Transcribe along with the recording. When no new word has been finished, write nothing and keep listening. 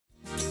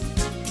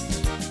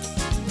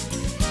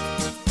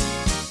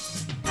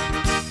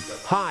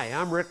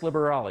I'm Rick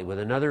Liberali with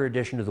another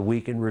edition of the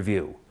Week in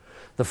Review.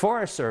 The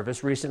Forest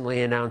Service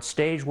recently announced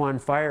Stage 1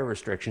 fire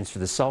restrictions for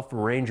the Sulphur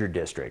Ranger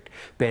District,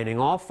 banning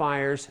all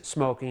fires,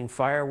 smoking,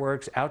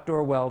 fireworks,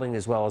 outdoor welding,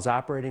 as well as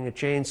operating a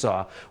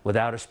chainsaw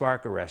without a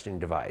spark arresting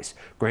device.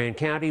 Grand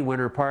County,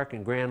 Winter Park,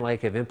 and Grand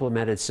Lake have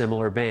implemented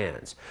similar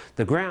bans.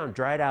 The ground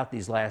dried out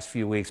these last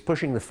few weeks,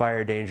 pushing the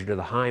fire danger to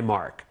the high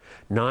mark.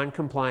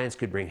 Non-compliance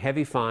could bring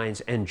heavy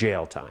fines and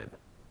jail time.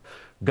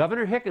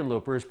 Governor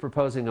Hickenlooper is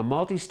proposing a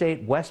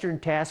multi-state Western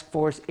Task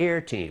Force air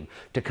team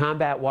to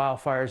combat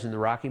wildfires in the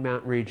Rocky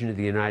Mountain region of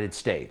the United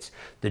States.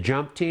 The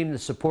jump team, the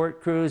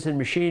support crews, and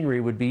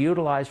machinery would be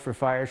utilized for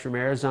fires from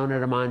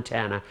Arizona to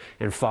Montana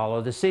and follow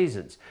the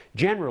seasons.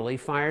 Generally,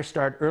 fires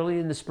start early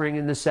in the spring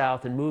in the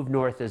south and move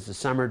north as the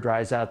summer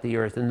dries out the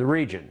earth in the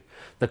region.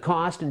 The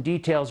cost and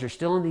details are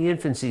still in the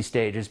infancy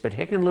stages, but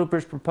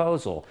Hickenlooper's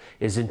proposal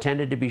is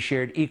intended to be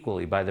shared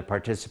equally by the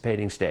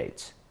participating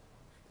states.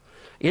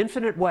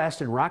 Infinite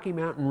West and Rocky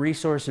Mountain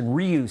Resource and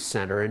Reuse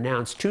Center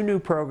announced 2 new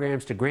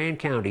programs to Grand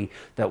County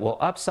that will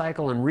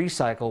upcycle and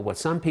recycle what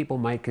some people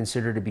might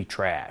consider to be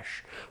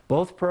trash.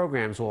 Both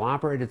programs will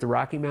operate at the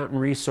Rocky Mountain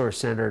Resource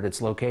Center at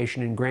its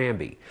location in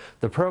Granby.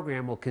 The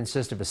program will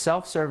consist of a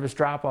self-service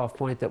drop-off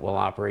point that will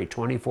operate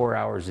 24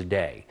 hours a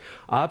day.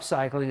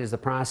 Upcycling is the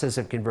process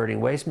of converting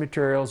waste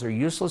materials or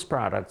useless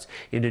products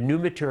into new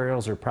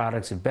materials or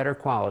products of better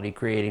quality,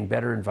 creating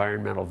better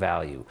environmental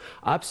value.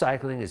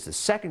 Upcycling is the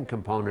second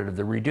component of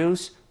the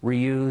reduce,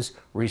 reuse,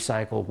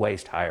 recycle,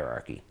 waste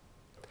hierarchy.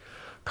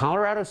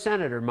 Colorado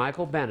Senator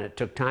Michael Bennett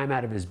took time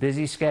out of his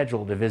busy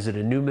schedule to visit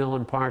a new mill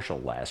in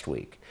Parshall last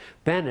week.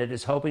 Bennett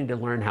is hoping to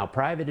learn how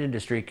private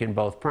industry can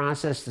both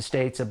process the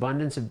state's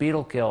abundance of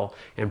beetle kill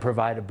and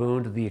provide a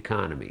boon to the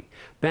economy.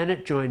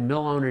 Bennett joined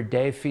mill owner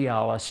Dave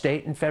Fiala,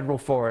 state and federal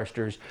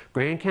foresters,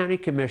 Grand County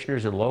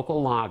commissioners, and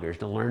local loggers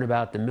to learn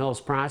about the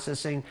mill's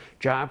processing,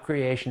 job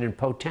creation, and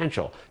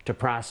potential to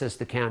process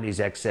the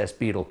county's excess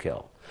beetle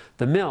kill.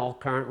 The mill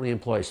currently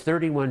employs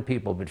 31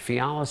 people, but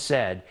Fiala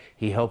said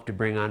he hoped to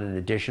bring on an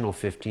additional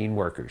 15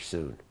 workers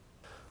soon.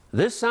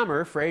 This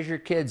summer, Fraser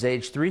kids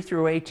aged 3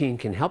 through 18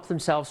 can help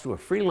themselves to a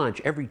free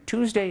lunch every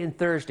Tuesday and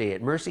Thursday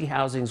at Mercy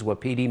Housing's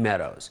Wapiti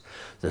Meadows.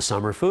 The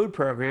summer food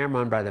program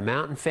run by the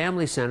Mountain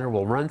Family Center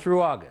will run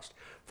through August.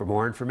 For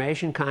more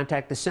information,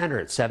 contact the center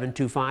at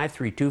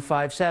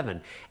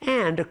 725-3257.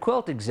 And a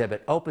quilt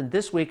exhibit opened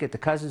this week at the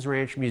Cozens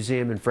Ranch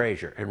Museum in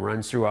Fraser and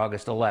runs through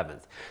August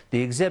 11th.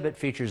 The exhibit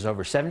features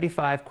over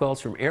 75 quilts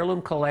from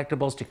heirloom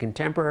collectibles to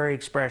contemporary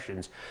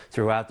expressions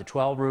throughout the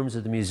 12 rooms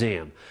of the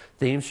museum.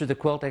 Themes for the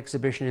quilt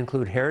exhibition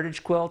include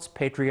heritage quilts,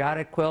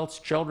 patriotic quilts,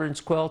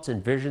 children's quilts,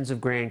 and visions of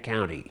Grand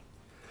County.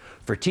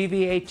 For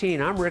TV 18,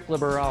 I'm Rick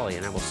Liberali,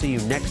 and I will see you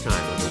next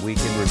time on the Week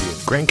in Review.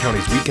 Grand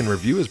County's Week in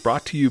Review is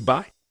brought to you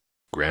by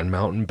Grand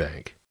Mountain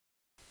Bank,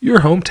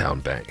 your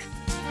hometown bank.